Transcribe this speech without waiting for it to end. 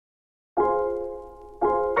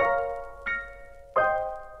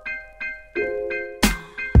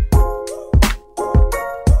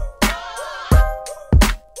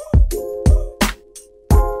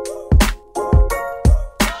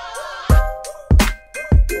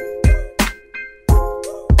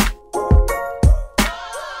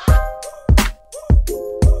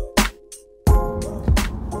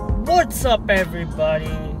What's up, everybody?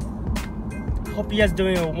 Hope you guys are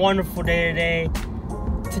doing a wonderful day today.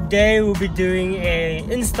 Today we'll be doing a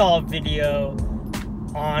install video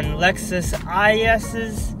on Lexus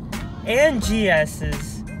IS's and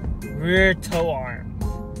GS's rear tow arms.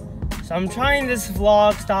 So I'm trying this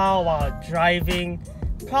vlog style while driving.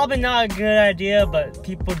 Probably not a good idea, but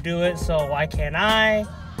people do it, so why can't I?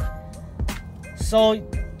 So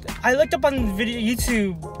I looked up on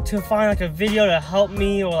YouTube to find like a video to help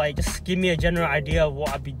me or like just give me a general idea of what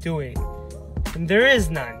I'd be doing. And there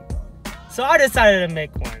is none. So I decided to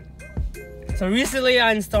make one. So recently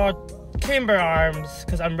I installed camber arms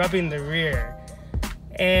because I'm rubbing the rear.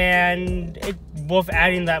 And with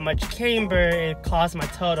adding that much camber, it caused my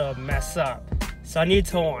toe to mess up. So I need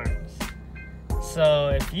tow arms. So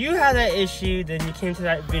if you have that issue, then you came to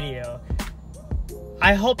that video.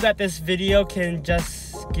 I hope that this video can just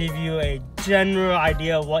give you a general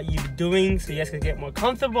idea of what you're doing so you guys can get more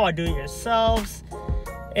comfortable or do it yourselves.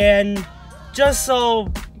 And just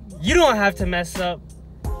so you don't have to mess up,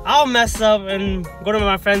 I'll mess up and go to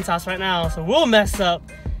my friend's house right now, so we'll mess up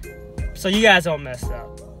so you guys don't mess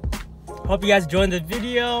up. Hope you guys enjoyed the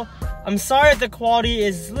video. I'm sorry if the quality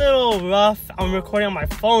is a little rough. I'm recording on my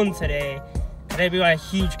phone today. I didn't bring a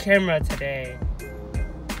huge camera today.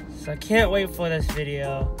 So I can't wait for this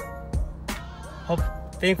video.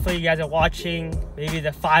 Thankfully you guys are watching. Maybe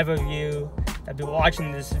the 5 of you that be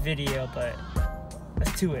watching this video, but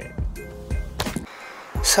let's do it.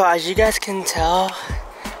 So as you guys can tell,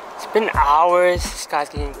 it's been hours. This guy's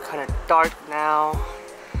getting kind of dark now.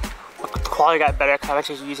 The quality got better because I'm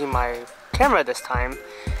actually using my camera this time.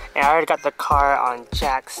 And I already got the car on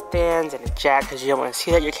jack stands and a jack because you don't want to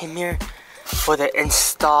see that. You came here for the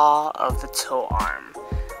install of the tow arm,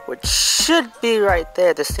 which should be right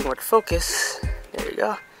there. This thing would focus. There you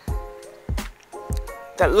go.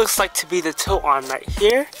 That looks like to be the tow arm right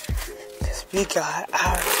here. Because we got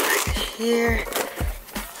ours right here.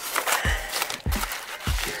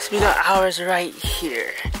 We got ours right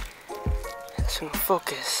here. So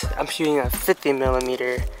focus. I'm shooting a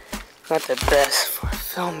 50mm. Not the best for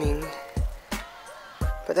filming.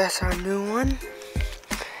 But that's our new one.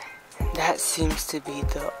 And that seems to be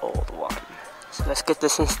the old one. So let's get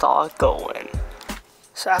this install going.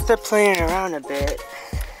 So after playing around a bit,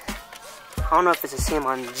 I don't know if it's the same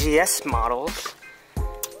on GS models,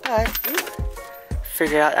 but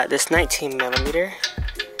figured out that this 19mm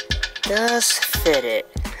does fit it.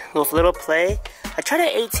 With little play, I tried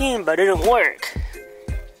at 18 but it didn't work.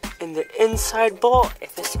 And the inside bolt,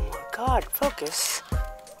 if it's, oh my god, focus.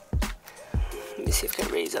 Let me see if I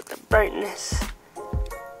can raise up the brightness.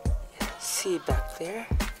 See back there.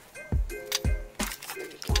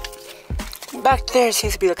 Back there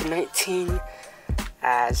seems to be like a 19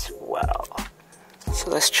 as well.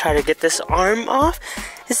 So let's try to get this arm off.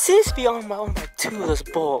 It seems to be on one of my 2 of those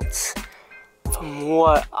bolts from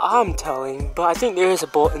what I'm telling, but I think there is a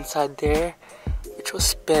bolt inside there which will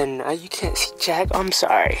spin. You can't see jack, I'm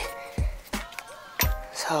sorry.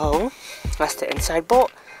 So that's the inside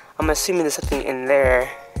bolt. I'm assuming there's something in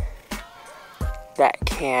there that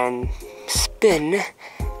can spin.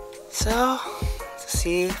 So let's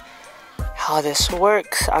see how this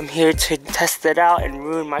works. I'm here to test it out and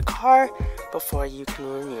ruin my car before you can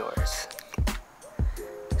ruin yours.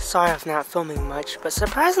 Sorry if not filming much, but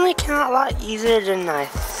surprisingly it came out a lot easier than I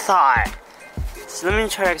thought. So let me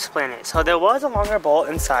try to explain it. So there was a longer bolt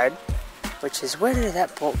inside, which is, where did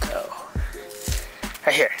that bolt go?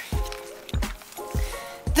 Right here.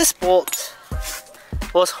 This bolt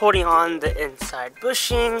was holding on the inside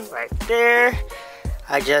bushing right there.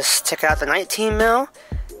 I just took out the 19mm.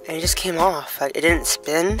 And it just came off. Like, it didn't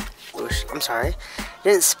spin. Oosh, I'm sorry. It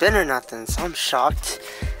didn't spin or nothing, so I'm shocked.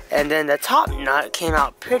 And then the top nut came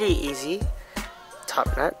out pretty easy.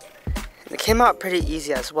 Top nut. And it came out pretty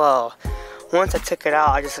easy as well. Once I took it out,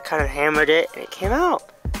 I just kind of hammered it and it came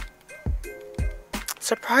out.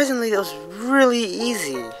 Surprisingly, it was really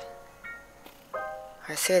easy.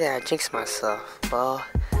 I say that, I jinx myself. Well,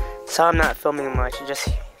 so I'm not filming much. I'm just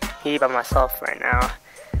me by myself right now.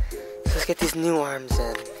 So let's get these new arms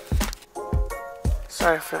in.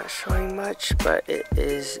 Sorry for not showing much, but it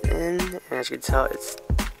is in, and as you can tell, it's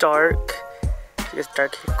dark. It gets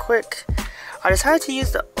dark here quick. I decided to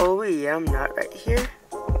use the OEM nut right here.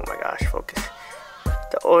 Oh my gosh, focus.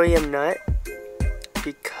 The OEM nut,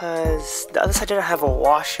 because the other side didn't have a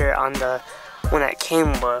washer on the one that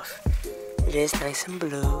came with. It is nice and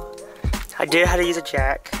blue. I did have to use a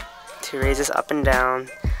jack to raise this up and down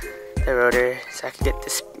the rotor so I can get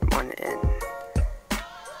this one in.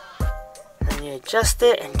 And you adjust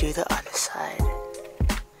it and do the other side.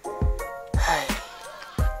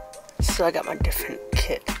 So I got my different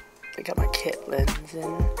kit I got my kit lens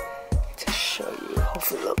in to show you,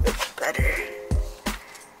 hopefully a little bit better.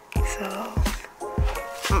 So,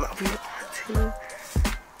 I'll be on to.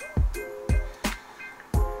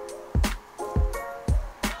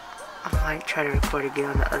 I might try to record again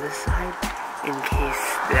on the other side in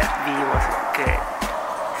case that view wasn't good.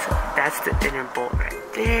 So that's the inner bolt right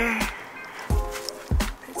there.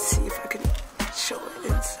 Let's see if I can show it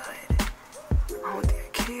inside. I don't think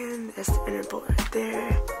I can. That's the inner bolt right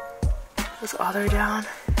there. Goes all the way down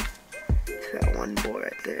to that one bolt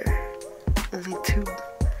right there. Only two.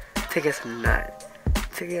 Take us a nut.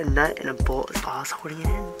 Take a nut and a bolt is all that's holding it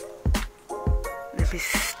in. Let me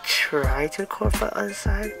try to record for the other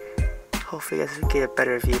side. Hopefully you guys will get a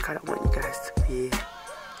better view. I don't want you guys to be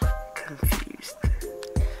confused.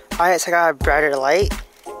 Alright, so I got a brighter light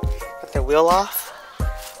with the wheel off.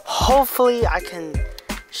 Hopefully I can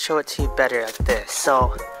show it to you better like this.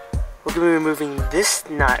 So we're going to be removing this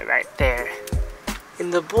nut right there.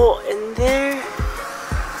 And the bolt in there.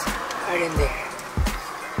 Right in there.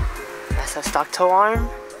 That's a stock toe arm.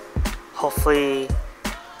 Hopefully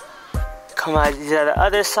come out to the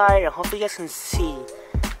other side and hopefully you guys can see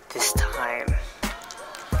this time.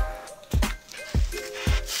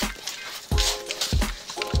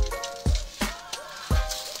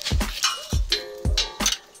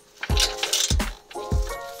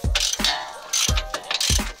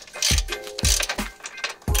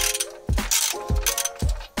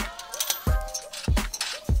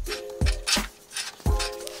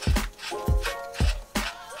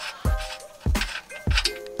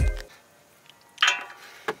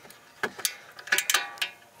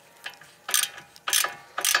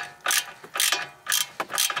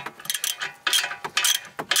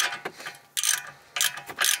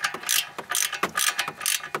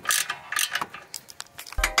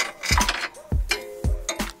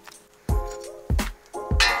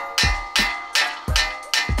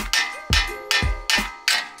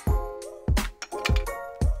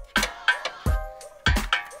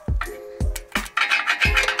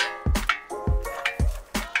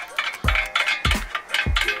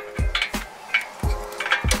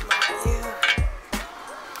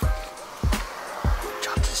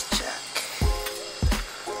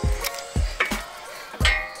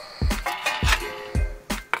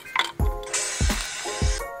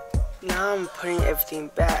 Now I'm putting everything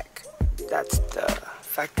back. That's the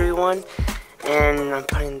factory one, and I'm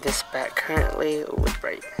putting this back currently. Oh, it's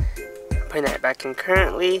bright. I'm putting that back in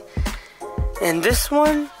currently, and this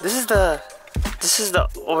one, this is the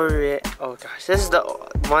oh gosh, this is the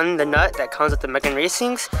one, the nut that comes with the Megan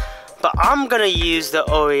Racings. But I'm gonna use the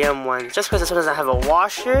OEM one just because this one doesn't have a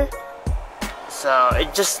washer, so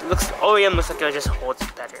it just looks, OEM looks like it just holds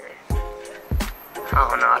better. I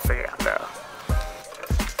don't know, I figured it out though.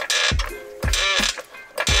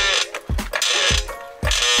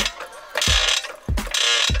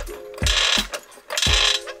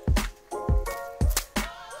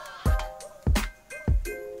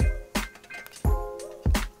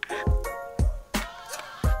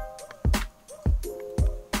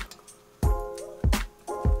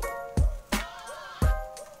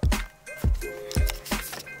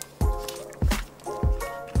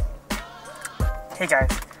 Hey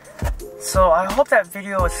guys, so I hope that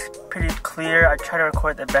video was pretty clear. I try to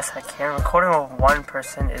record the best I can. Recording with one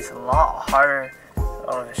person is a lot harder.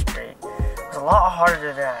 Oh, it's straight. It's a lot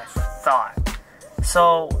harder than I thought.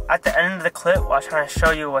 So at the end of the clip, what I was trying to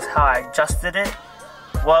show you was how I adjusted it.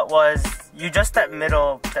 You adjust that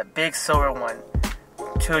middle, that big silver one,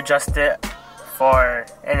 to adjust it for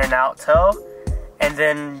in and out toe. And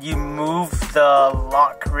then you move the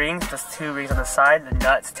lock rings, those two rings on the side, the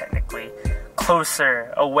nuts technically,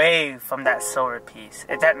 closer away from that silver piece,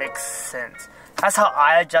 if that makes sense. That's how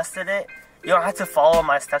I adjusted it. You don't have to follow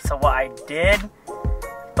my steps of what I did,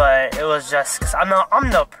 but it was just because I'm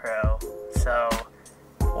no pro. So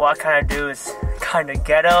what I kind of do is kind of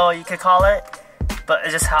ghetto, you could call it, but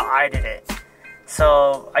it's just how I did it.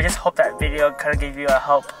 So I just hope that video kind of gave you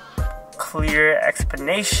a clear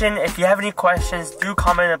explanation. If you have any questions, do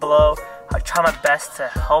comment below. I'll try my best to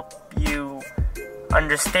help you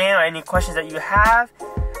understand or any questions that you have.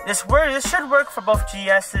 This should work for both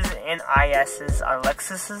GS's and IS's on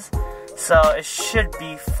Lexuses, so it should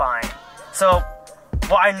be fine. So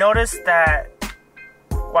what I noticed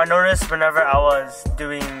whenever I was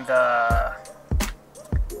doing the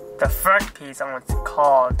front piece, I don't know what it's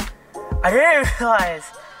called, I didn't realize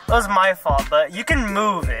it was my fault, but you can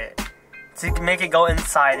move it to make it go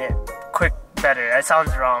inside it better. That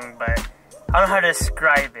sounds wrong, but I don't know how to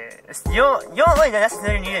describe it. You don't really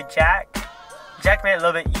necessarily need a jack. Jack made it a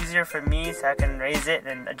little bit easier for me so I can raise it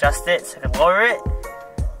and adjust it so I can lower it.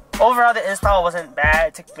 Overall, the install wasn't bad.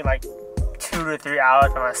 It took me like 2 to 3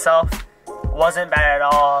 hours by myself. It wasn't bad at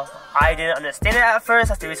all. I didn't understand it at first.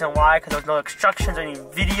 That's the reason why, because there was no instructions or any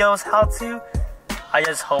videos how to. I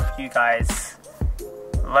just hope you guys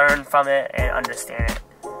learn from it and understand it.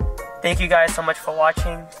 Thank you guys so much for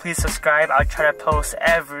watching. Please subscribe. I'll try to post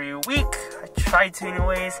every week. I try to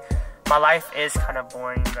anyways. My life is kind of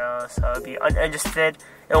boring though, so be uninterested.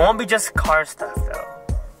 It won't be just car stuff though.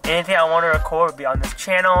 Anything I want to record will be on this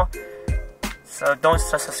channel. So don't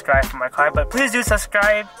just subscribe for my car, but please do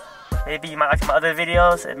subscribe. Maybe you might like my other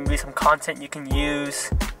videos. It may be some content you can use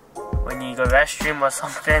when you go to the restroom or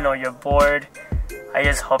something, or you're bored. I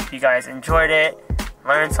just hope you guys enjoyed it,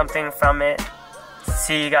 learned something from it.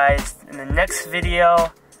 See you guys in the next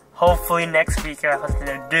video. Hopefully next week I have something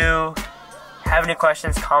to do. Have any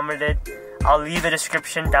questions, commented. I'll leave the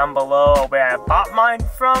description down below where I bought mine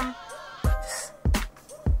from.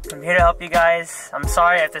 I'm here to help you guys. I'm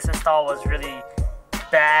sorry if this install was really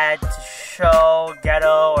bad to show,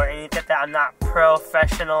 ghetto, or anything that I'm not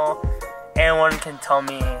professional. Anyone can tell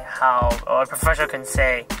me how, or a professional can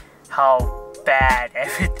say how bad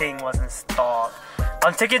everything was installed.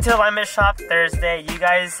 I'm taking it to alignment shop Thursday. You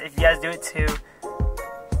guys, if you guys do it too,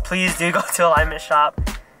 please do go to alignment shop.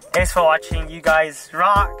 Thanks for watching. You guys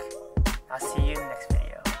rock. I'll see you in the next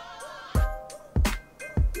video.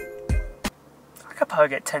 I could probably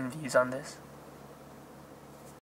get 10 views on this.